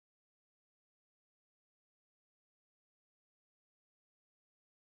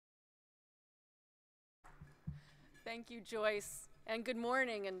Thank you, Joyce, and good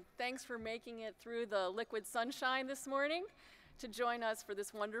morning, and thanks for making it through the liquid sunshine this morning to join us for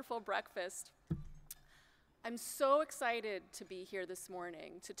this wonderful breakfast. I'm so excited to be here this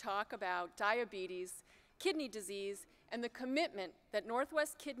morning to talk about diabetes, kidney disease, and the commitment that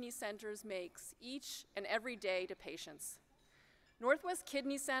Northwest Kidney Centers makes each and every day to patients. Northwest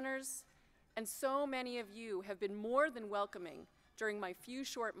Kidney Centers and so many of you have been more than welcoming during my few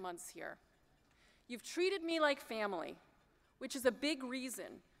short months here. You've treated me like family, which is a big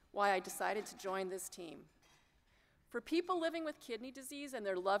reason why I decided to join this team. For people living with kidney disease and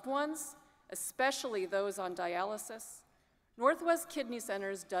their loved ones, especially those on dialysis, Northwest Kidney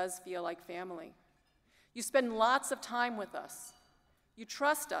Centers does feel like family. You spend lots of time with us. You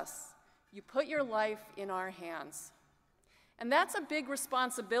trust us. You put your life in our hands. And that's a big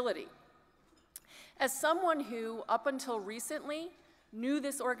responsibility. As someone who, up until recently, knew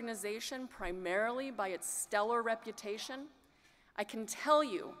this organization primarily by its stellar reputation, I can tell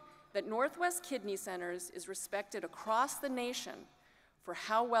you that Northwest Kidney Centers is respected across the nation for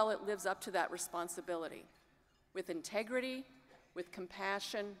how well it lives up to that responsibility, with integrity, with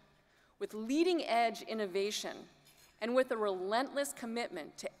compassion, with leading-edge innovation, and with a relentless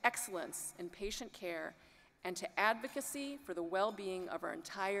commitment to excellence in patient care and to advocacy for the well-being of our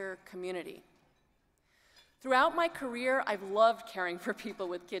entire community. Throughout my career, I've loved caring for people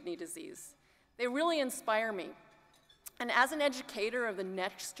with kidney disease. They really inspire me. And as an educator of the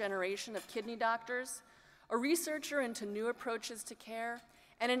next generation of kidney doctors, a researcher into new approaches to care,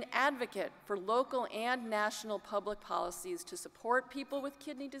 and an advocate for local and national public policies to support people with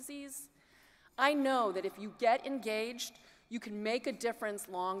kidney disease, I know that if you get engaged, you can make a difference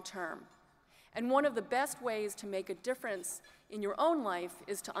long term. And one of the best ways to make a difference in your own life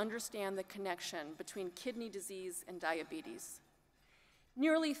is to understand the connection between kidney disease and diabetes.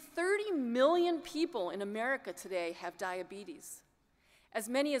 Nearly 30 million people in America today have diabetes. As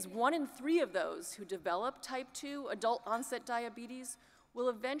many as 1 in 3 of those who develop type 2 adult onset diabetes will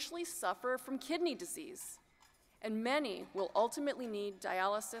eventually suffer from kidney disease, and many will ultimately need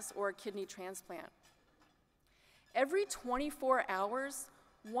dialysis or a kidney transplant. Every 24 hours,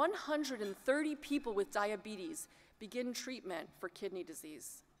 130 people with diabetes begin treatment for kidney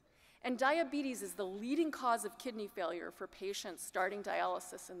disease. And diabetes is the leading cause of kidney failure for patients starting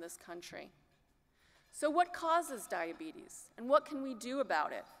dialysis in this country. So what causes diabetes, and what can we do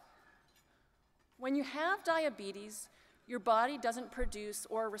about it? When you have diabetes, your body doesn't produce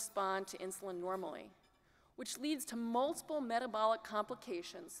or respond to insulin normally, which leads to multiple metabolic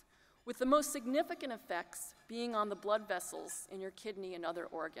complications, with the most significant effects being on the blood vessels in your kidney and other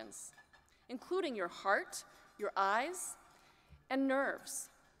organs, including your heart, your eyes, and nerves,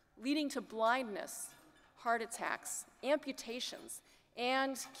 leading to blindness, heart attacks, amputations,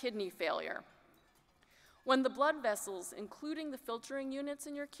 and kidney failure. When the blood vessels, including the filtering units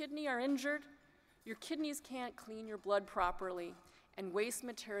in your kidney, are injured, your kidneys can't clean your blood properly, and waste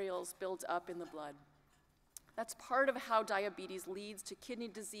materials build up in the blood. That's part of how diabetes leads to kidney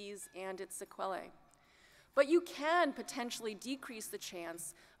disease and its sequelae. But you can potentially decrease the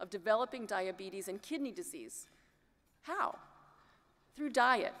chance of developing diabetes and kidney disease. How? Through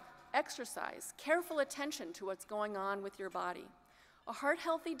diet, exercise, careful attention to what's going on with your body. A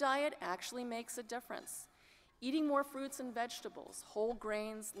heart-healthy diet actually makes a difference. Eating more fruits and vegetables, whole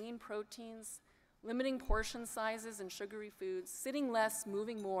grains, lean proteins, limiting portion sizes and sugary foods, sitting less,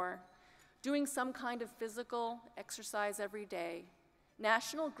 moving more, doing some kind of physical exercise every day.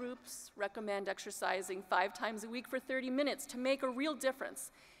 National groups recommend exercising 5 times a week for 30 minutes to make a real difference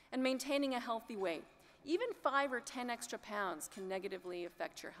and maintaining a healthy weight. Even 5 or 10 extra pounds can negatively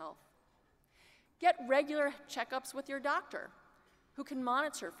affect your health. Get regular checkups with your doctor, who can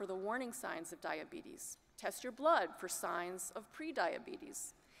monitor for the warning signs of diabetes, test your blood for signs of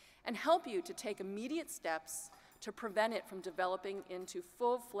prediabetes, and help you to take immediate steps to prevent it from developing into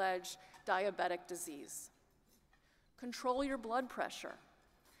full-fledged diabetic disease. Control your blood pressure.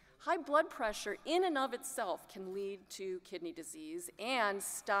 High blood pressure in and of itself can lead to kidney disease, and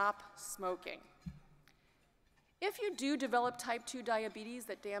stop smoking. If you do develop type 2 diabetes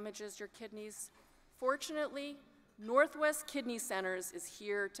that damages your kidneys, fortunately, Northwest Kidney Centers is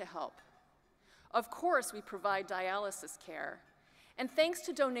here to help. Of course, we provide dialysis care, and thanks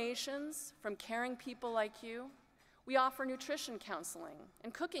to donations from caring people like you, we offer nutrition counseling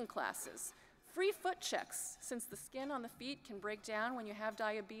and cooking classes, free foot checks, since the skin on the feet can break down when you have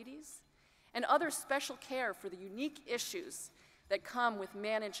diabetes, and other special care for the unique issues that come with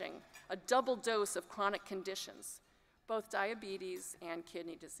managing a double dose of chronic conditions, both diabetes and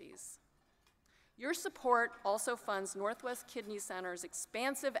kidney disease. Your support also funds Northwest Kidney Center's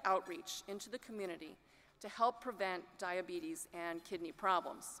expansive outreach into the community to help prevent diabetes and kidney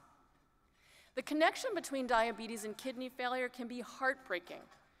problems. The connection between diabetes and kidney failure can be heartbreaking,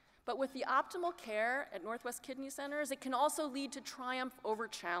 but with the optimal care at Northwest Kidney Centers, it can also lead to triumph over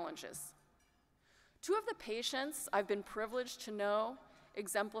challenges. Two of the patients I've been privileged to know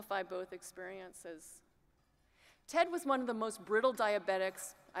exemplify both experiences. Ted was one of the most brittle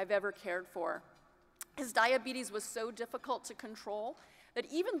diabetics I've ever cared for. His diabetes was so difficult to control that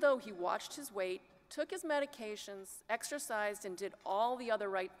even though he watched his weight, took his medications, exercised, and did all the other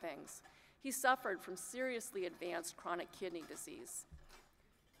right things, he suffered from seriously advanced chronic kidney disease.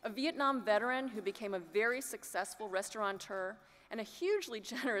 A Vietnam veteran who became a very successful restaurateur and a hugely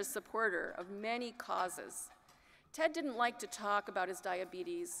generous supporter of many causes, Ted didn't like to talk about his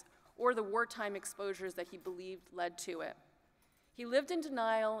diabetes or the wartime exposures that he believed led to it. He lived in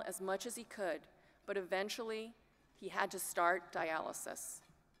denial as much as he could, but eventually he had to start dialysis.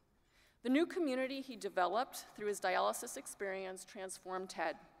 The new community he developed through his dialysis experience transformed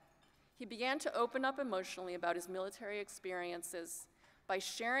Ted. He began to open up emotionally about his military experiences by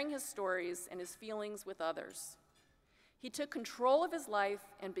sharing his stories and his feelings with others. He took control of his life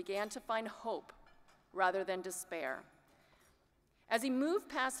and began to find hope rather than despair. As he moved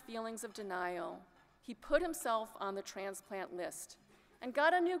past feelings of denial, he put himself on the transplant list and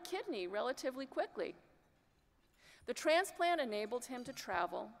got a new kidney relatively quickly. The transplant enabled him to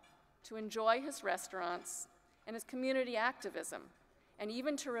travel, to enjoy his restaurants and his community activism, and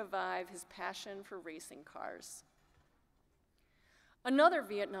even to revive his passion for racing cars. Another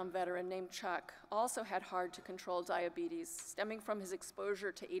Vietnam veteran named Chuck also had hard-to-control diabetes stemming from his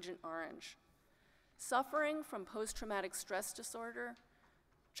exposure to Agent Orange. Suffering from post-traumatic stress disorder,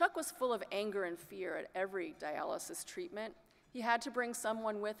 Chuck was full of anger and fear at every dialysis treatment. He had to bring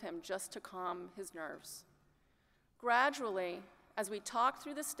someone with him just to calm his nerves. Gradually, as we talked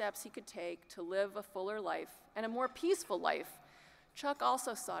through the steps he could take to live a fuller life and a more peaceful life, Chuck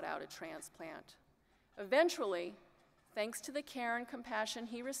also sought out a transplant. Eventually, thanks to the care and compassion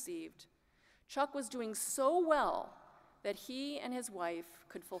he received, Chuck was doing so well that he and his wife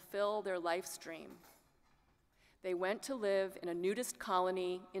could fulfill their life's dream. They went to live in a nudist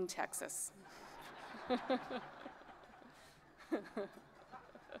colony in Texas.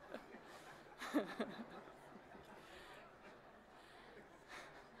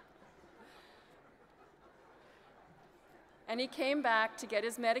 And he came back to get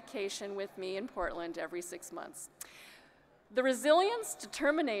his medication with me in Portland every 6 months. The resilience,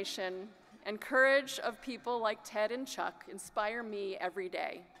 determination, and courage of people like Ted and Chuck inspire me every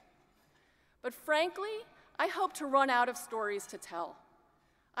day. But frankly, I hope to run out of stories to tell.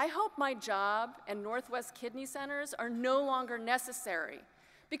 I hope my job and Northwest Kidney Centers are no longer necessary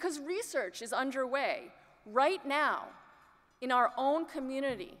because research is underway right now in our own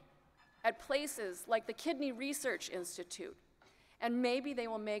community at places like the Kidney Research Institute, and maybe they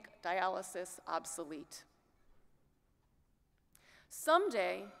will make dialysis obsolete.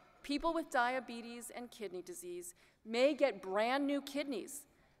 Someday, people with diabetes and kidney disease may get brand new kidneys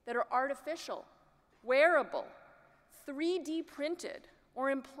that are artificial, wearable, 3D printed,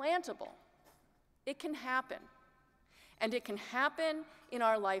 or implantable. It can happen, and it can happen in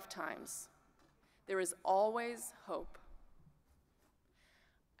our lifetimes. There is always hope.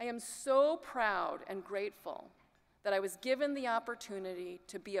 I am so proud and grateful that I was given the opportunity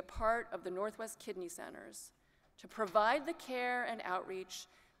to be a part of the Northwest Kidney Centers, to provide the care and outreach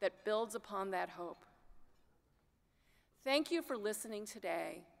that builds upon that hope. Thank you for listening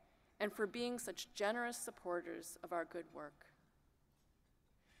today and for being such generous supporters of our good work.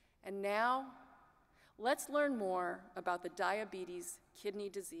 And now, let's learn more about the diabetes-kidney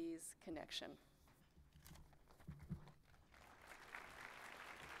disease connection.